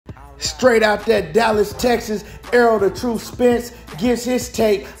Straight out that Dallas, Texas, Errol the Truth Spence gives his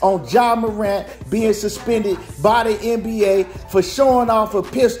take on Ja Morant being suspended by the NBA for showing off a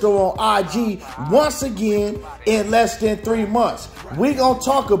pistol on IG once again in less than 3 months. We're going to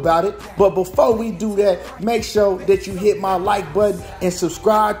talk about it, but before we do that, make sure that you hit my like button and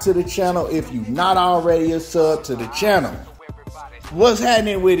subscribe to the channel if you're not already a sub to the channel. What's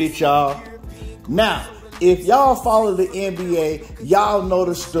happening with it, y'all? Now, if y'all follow the NBA, y'all know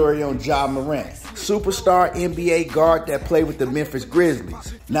the story on Ja Morant, superstar NBA guard that played with the Memphis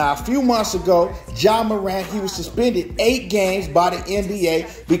Grizzlies. Now, a few months ago, Ja Morant, he was suspended 8 games by the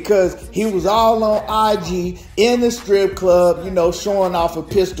NBA because he was all on IG in the strip club, showing off a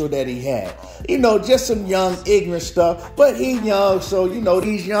pistol that he had. Just some young, ignorant stuff. But he young, so,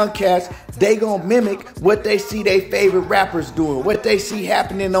 these young cats, they gonna mimic what they see their favorite rappers doing, what they see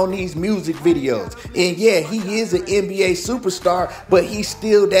happening on these music videos. And yeah, he is an NBA superstar, but he's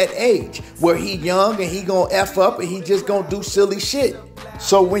still that age where he young and he gonna F up and he just gonna do silly shit.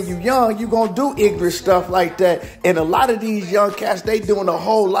 So when you young, you gonna do ignorant stuff like that. And a lot of these young cats, they doing a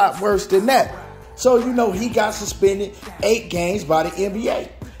whole lot worse than that. So, he got suspended 8 games by the NBA.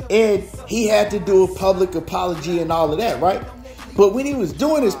 And he had to do a public apology and all of that, right? But when he was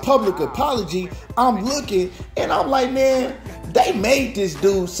doing his public apology, I'm looking and I'm like, man, they made this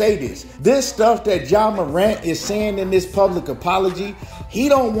dude say this. This stuff that Ja Morant is saying in this public apology, he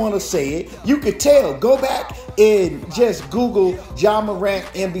don't want to say it. You could tell. Go back and just Google Ja Morant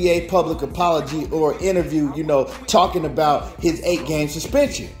NBA public apology or interview, talking about his 8-game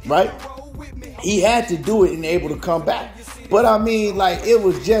suspension, right? He had to do it and able to come back. But I mean, it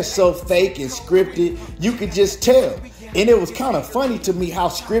was just so fake and scripted. You could just tell. And it was kind of funny to me how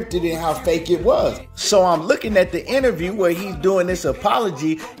scripted and how fake it was. So I'm looking at the interview where he's doing this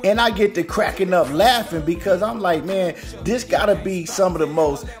apology and I get to cracking up laughing because I'm like, man, this gotta be some of the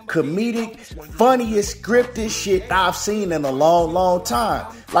most comedic, funniest scripted shit I've seen in a long, long time.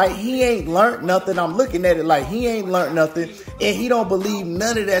 He ain't learned nothing. I'm looking at it like he ain't learned nothing and he don't believe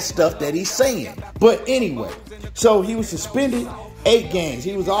none of that stuff that he's saying. But anyway, so he was suspended 8 games.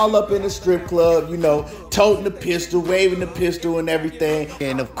 He was all up in the strip club, toting the pistol, waving the pistol and everything.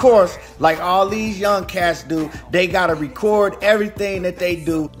 And of course, like all these young cats do, they got to record everything that they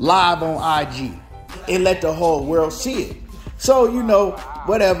do live on IG and let the whole world see it. So,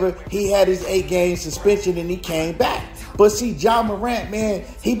 whatever, he had his 8-game suspension and he came back. But see, Ja Morant, man,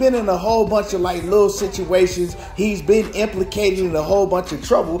 he been in a whole bunch of little situations. He's been implicated in a whole bunch of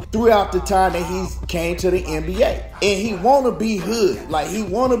trouble throughout the time that he's came to the NBA. And he want to be hood. He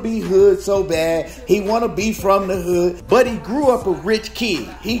want to be hood so bad. He want to be from the hood. But he grew up a rich kid.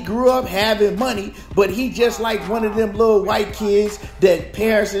 He grew up having money. But he just like one of them little white kids that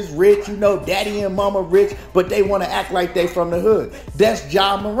parents is rich, daddy and mama rich. But they want to act like they from the hood. That's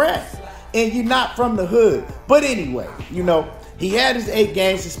Ja Morant. And you're not from the hood. But anyway, he had his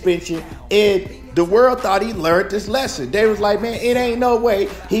 8-game suspension and the world thought he learned this lesson. They was like, man, it ain't no way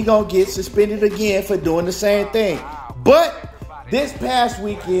he gonna get suspended again for doing the same thing. But this past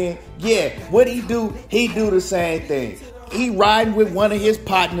weekend, yeah, what he do? He do the same thing. He riding with one of his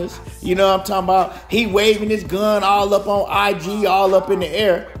partners, what I'm talking about? He waving his gun all up on IG, all up in the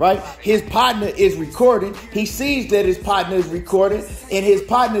air, right? His partner is recording. He sees that his partner is recording, and his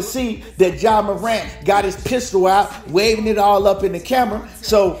partner see that Ja Morant got his pistol out, waving it all up in the camera.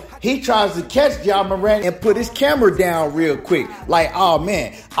 So he tries to catch Ja Morant and put his camera down real quick. Oh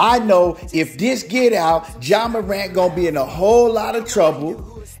man, I know if this get out, Ja Morant gonna be in a whole lot of trouble.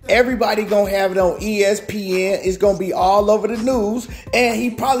 Everybody gonna have it on ESPN. It's gonna be all over the news. And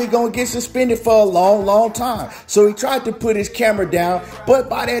he probably gonna get suspended for a long, long time. So he tried to put his camera down. But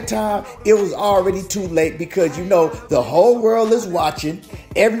by that time, it was already too late because, the whole world is watching.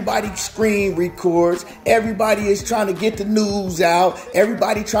 Everybody screen records. Everybody is trying to get the news out.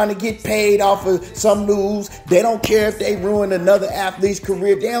 Everybody trying to get paid off of some news. They don't care if they ruin another athlete's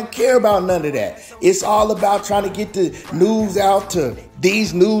career. They don't care about none of that. It's all about trying to get the news out to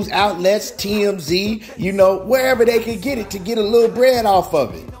these news outlets, TMZ, wherever they can get it to get a little bread off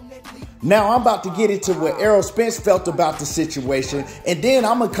of it. Now I'm about to get into what Errol Spence felt about the situation, and then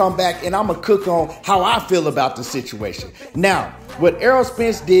I'm going to come back and I'm going to cook on how I feel about the situation. Now, what Errol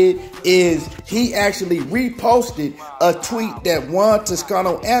Spence did is he actually reposted a tweet that Juan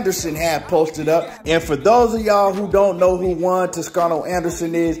Toscano Anderson had posted up. And for those of y'all who don't know who Juan Toscano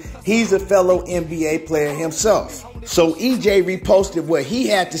Anderson is, he's a fellow NBA player himself. So EJ reposted what he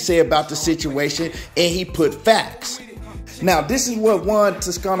had to say about the situation, and he put facts. Now, this is what Juan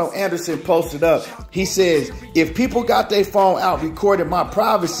Toscano Anderson posted up. He says, if people got their phone out recording my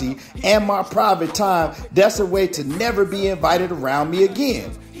privacy and my private time, that's a way to never be invited around me again.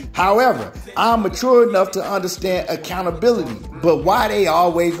 However, I'm mature enough to understand accountability, but why they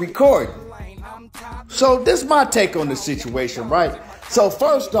always recording? So this is my take on the situation, right? So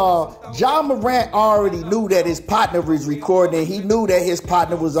first off, Ja Morant already knew that his partner was recording. He knew that his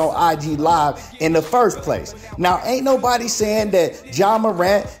partner was on IG Live in the first place. Now, ain't nobody saying that Ja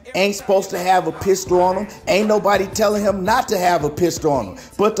Morant ain't supposed to have a pistol on him. Ain't nobody telling him not to have a pistol on him.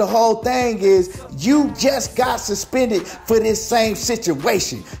 But the whole thing is, you just got suspended for this same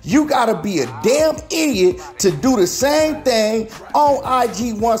situation. You gotta be a damn idiot to do the same thing on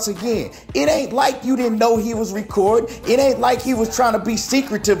IG once again. It ain't like you didn't know he was recording. It ain't like he was trying to be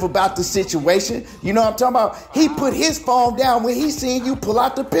secretive about the situation. You know what I'm talking about? He put his phone down when he seen you pull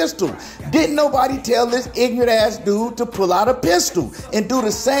out the pistol. Didn't nobody tell this ignorant ass dude to pull out a pistol and do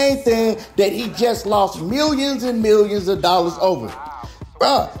the same thing that he just lost millions and millions of dollars over.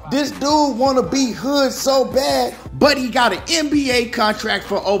 Bruh, this dude want to be hood so bad, but he got an NBA contract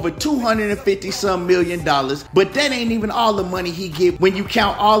for over $250-some million, but that ain't even all the money he get when you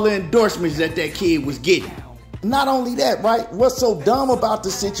count all the endorsements that kid was getting. Not only that, right? What's so dumb about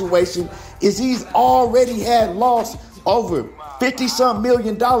the situation is he's already had lost over $50-some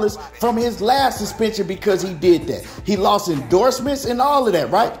million from his last suspension because he did that. He lost endorsements and all of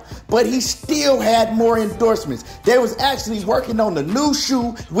that, right? But he still had more endorsements. They was actually working on the new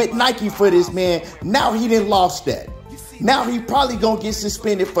shoe with Nike for this man. Now he done lost that. Now he probably gonna get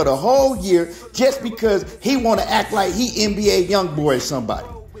suspended for the whole year just because he wanna act like he NBA Youngboy or somebody.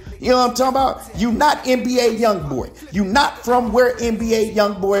 You know what I'm talking about? You not NBA Youngboy. You not from where NBA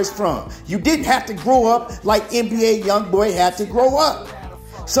Youngboy is from. You didn't have to grow up like NBA Youngboy had to grow up.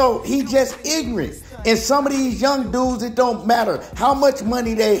 So he just ignorant. And some of these young dudes, it don't matter how much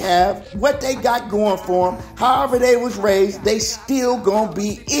money they have, what they got going for them, however they was raised, they still gonna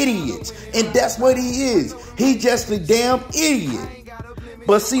be idiots. And that's what he is. He just a damn idiot.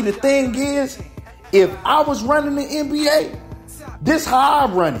 But see, the thing is, if I was running the NBA, this how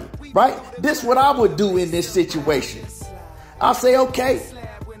I run it, right? This what I would do in this situation. I'll say, okay,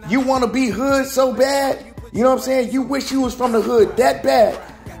 you want to be hood so bad, you know what I'm saying? You wish you was from the hood that bad.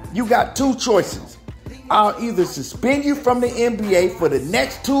 You got two choices. I'll either suspend you from the NBA for the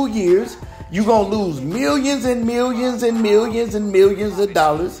next 2 years. You're going to lose millions and millions and millions and millions of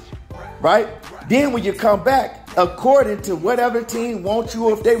dollars, right? Then when you come back, according to whatever team wants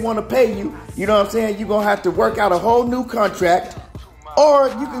you, if they want to pay you, you know what I'm saying? You're going to have to work out a whole new contract. Or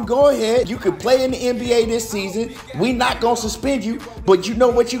you can go ahead, you can play in the NBA this season. We not going to suspend you, but you know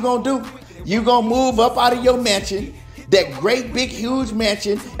what you're going to do? You're going to move up out of your mansion, that great big huge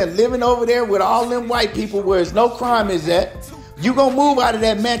mansion, and living over there with all them white people where there's no crime is at. You're going to move out of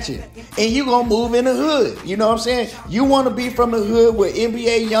that mansion and you're going to move in the hood. You know what I'm saying? You want to be from the hood with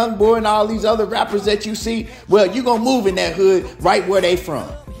NBA Youngboy and all these other rappers that you see. Well, you're going to move in that hood right where they from.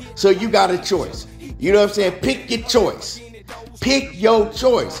 So you got a choice. You know what I'm saying? Pick your choice. Pick your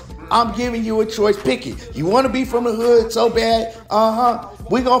choice. I'm giving you a choice. Pick it. You want to be from the hood so bad?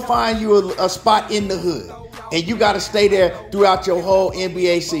 We're going to find you a spot in the hood. And you got to stay there throughout your whole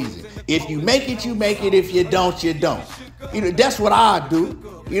NBA season. If you make it, you make it. If you don't, you don't. You know, that's what I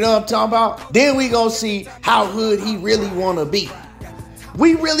do. You know what I'm talking about? Then we going to see how hood he really want to be.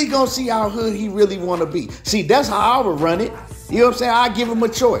 We really going to see how hood he really want to be. See, that's how I would run it. You know what I'm saying? I give him a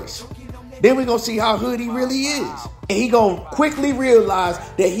choice. Then we going to see how hood he really is. And he going to quickly realize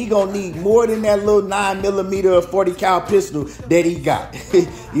that he going to need more than that little 9mm or 40 cal pistol that he got.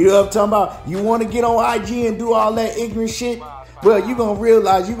 You know what I'm talking about? You want to get on IG and do all that ignorant shit? Well, you're going to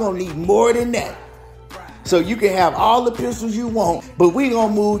realize you're going to need more than that. So you can have all the pistols you want, but we going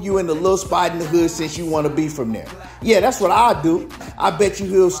to move you in the little spot in the hood since you want to be from there. Yeah, that's what I do. I bet you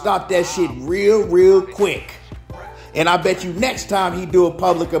he'll stop that shit real quick. And I bet you next time he do a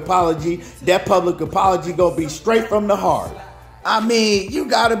public apology, that public apology gonna be straight from the heart. I mean, you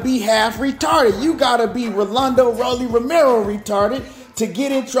gotta be half retarded. You gotta be Rolando Rolly Romero retarded to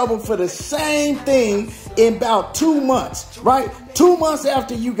get in trouble for the same thing in about 2 months, right? 2 months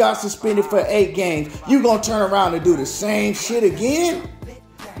after you got suspended for 8 games, you gonna turn around and do the same shit again?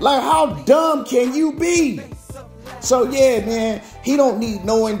 Like, how dumb can you be? So yeah, man, he don't need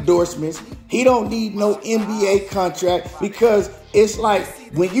no endorsements. He don't need no NBA contract because it's like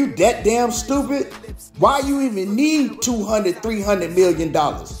when you that damn stupid, why you even need $200, $300 million?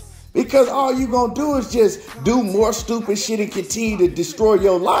 Because all you gonna do is just do more stupid shit and continue to destroy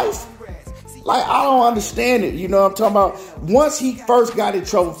your life. Like, I don't understand it. You know what I'm talking about? Once he first got in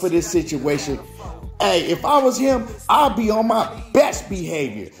trouble for this situation, hey, if I was him, I'd be on my best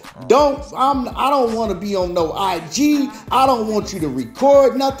behavior. I don't want to be on no IG. I don't want you to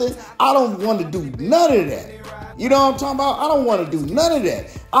record nothing. I don't want to do none of that. You know what I'm talking about? I don't want to do none of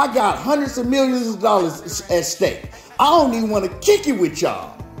that. I got hundreds of millions of dollars at stake. I don't even want to kick it with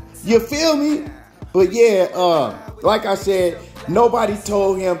y'all. You feel me? But yeah, like I said, nobody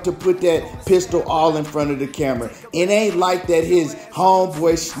told him to put that pistol all in front of the camera. It ain't like that his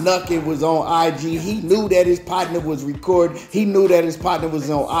homeboy snuck it was on IG. He knew that his partner was recording. He knew that his partner was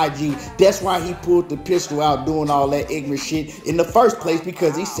on IG. That's why he pulled the pistol out doing all that ignorant shit in the first place,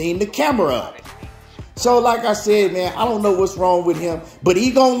 because he seen the camera up. So like I said, man, I don't know what's wrong with him, but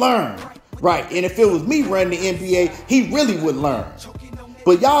he gonna learn. Right, and if it was me running the NBA, he really would learn.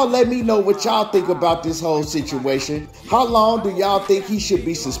 But y'all let me know what y'all think about this whole situation. How long do y'all think he should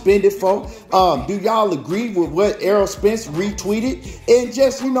be suspended for? Do y'all agree with what Errol Spence retweeted? And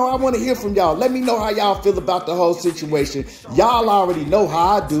just, I want to hear from y'all. let me know how y'all feel about the whole situation. Y'all already know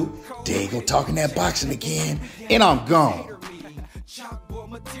how I do. There you go, talking that boxing again. And I'm gone.